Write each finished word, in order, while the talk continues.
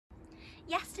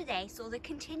Yesterday saw the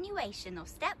continuation of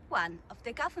step 1 of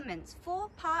the government's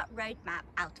 4-part roadmap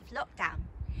out of lockdown,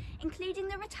 including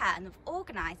the return of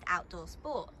organised outdoor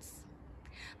sports.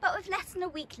 But with less than a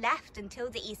week left until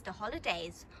the Easter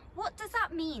holidays, what does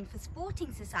that mean for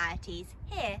sporting societies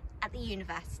here at the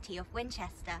University of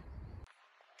Winchester?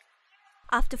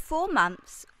 After 4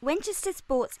 months, Winchester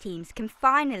sports teams can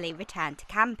finally return to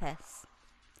campus.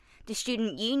 The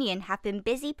Student Union have been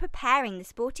busy preparing the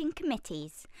sporting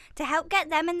committees to help get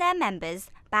them and their members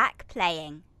back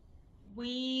playing.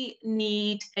 We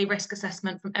need a risk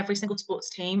assessment from every single sports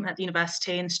team at the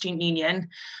university and the Student Union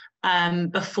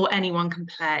before anyone can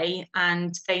play,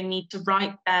 and they need to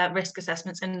write their risk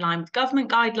assessments in line with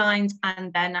government guidelines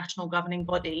and their national governing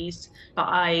bodies. But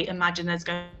I imagine there's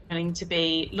going to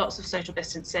be lots of social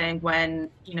distancing when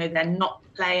they're not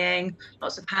playing,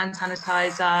 lots of hand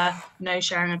sanitizer, no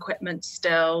sharing equipment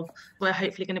still. We're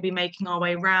hopefully going to be making our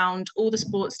way around all the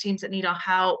sports teams that need our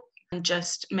help and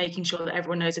just making sure that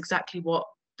everyone knows exactly what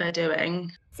they're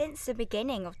doing. Since the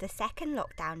beginning of the second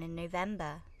lockdown in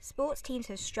November, sports teams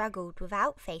have struggled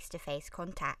without face-to-face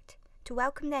contact to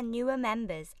welcome their newer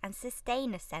members and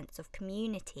sustain a sense of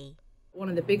community. One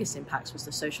of the biggest impacts was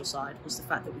the social side, was the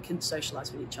fact that we couldn't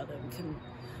socialise with each other. We couldn't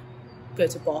go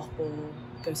to BOP or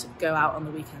go out on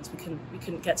the weekends. We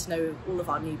couldn't get to know all of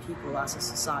our new people as a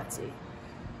society,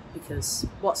 because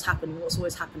what's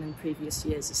always happened in previous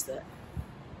years is that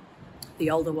the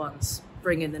older ones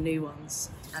bring in the new ones,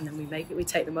 and then we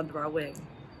take them under our wing.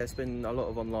 There's been a lot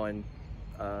of online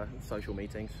social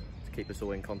meetings to keep us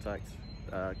all in contact,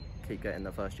 keep getting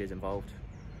the first years involved,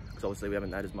 because obviously we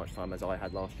haven't had as much time as I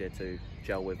had last year to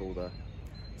gel with all the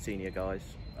senior guys.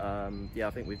 Yeah,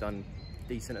 I think we've done a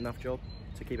decent enough job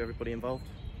to keep everybody involved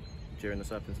during the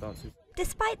circumstances.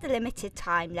 Despite the limited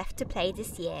time left to play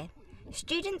this year,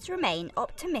 students remain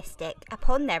optimistic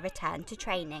upon their return to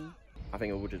training. I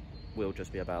think it will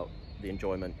just be about the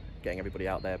enjoyment, getting everybody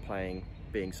out there playing,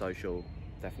 being social,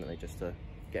 definitely just to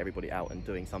get everybody out and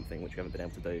doing something which we haven't been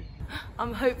able to do.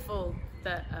 I'm hopeful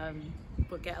that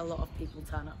we'll get a lot of people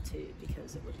turn up too,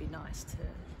 because it would be nice to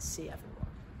see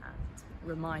everyone and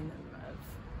remind them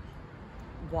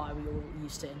of why we all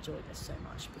used to enjoy this so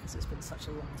much, because it's been such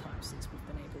a long time since we've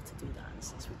been able to do that, and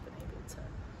since we've been able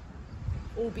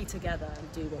to all be together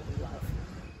and do what we love.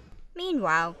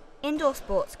 Meanwhile, indoor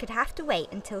sports could have to wait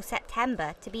until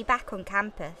September to be back on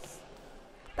campus.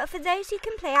 But for those who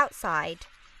can play outside,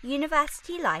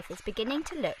 university life is beginning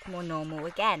to look more normal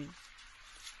again.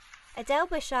 Adele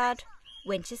Bouchard,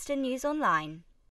 Winchester News Online.